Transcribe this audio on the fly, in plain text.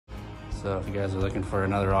So if you guys are looking for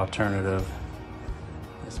another alternative,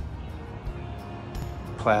 this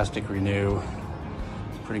Plastic Renew,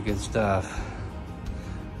 it's pretty good stuff.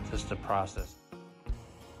 Just a process.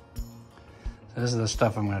 So this is the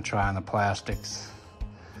stuff I'm going to try on the plastics.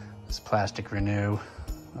 This Plastic Renew.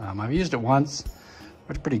 I've used it once.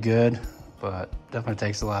 It's pretty good, but definitely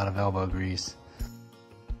takes a lot of elbow grease.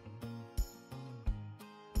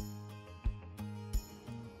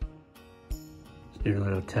 Let's do a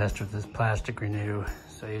little test with this Plastic Renew.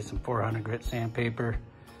 So I used some 400 grit sandpaper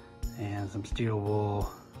and some steel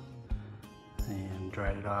wool and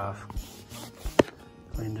dried it off,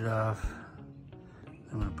 cleaned it off.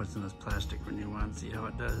 I'm gonna put some of this Plastic Renew on, see how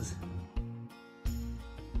it does.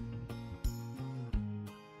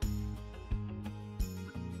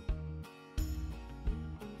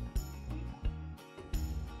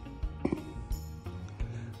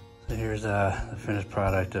 So here's the finished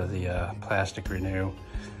product of the Plastic Renew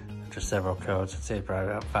after several coats. I'd say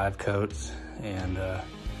probably about 5 coats, and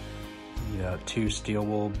 2 steel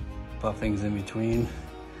wool buffings in between.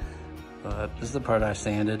 But this is the part I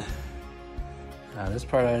sanded. This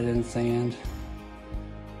part I didn't sand,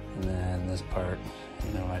 and then this part,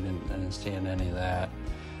 I didn't sand any of that.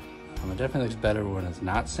 It definitely looks better when it's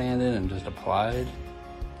not sanded and just applied.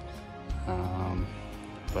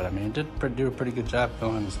 But I mean, it did do a pretty good job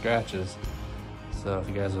filling the scratches. So if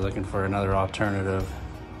you guys are looking for another alternative,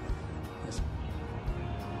 this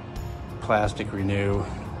Plastic Renew,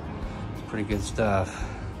 it's pretty good stuff.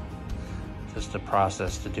 Just a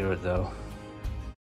process to do it though.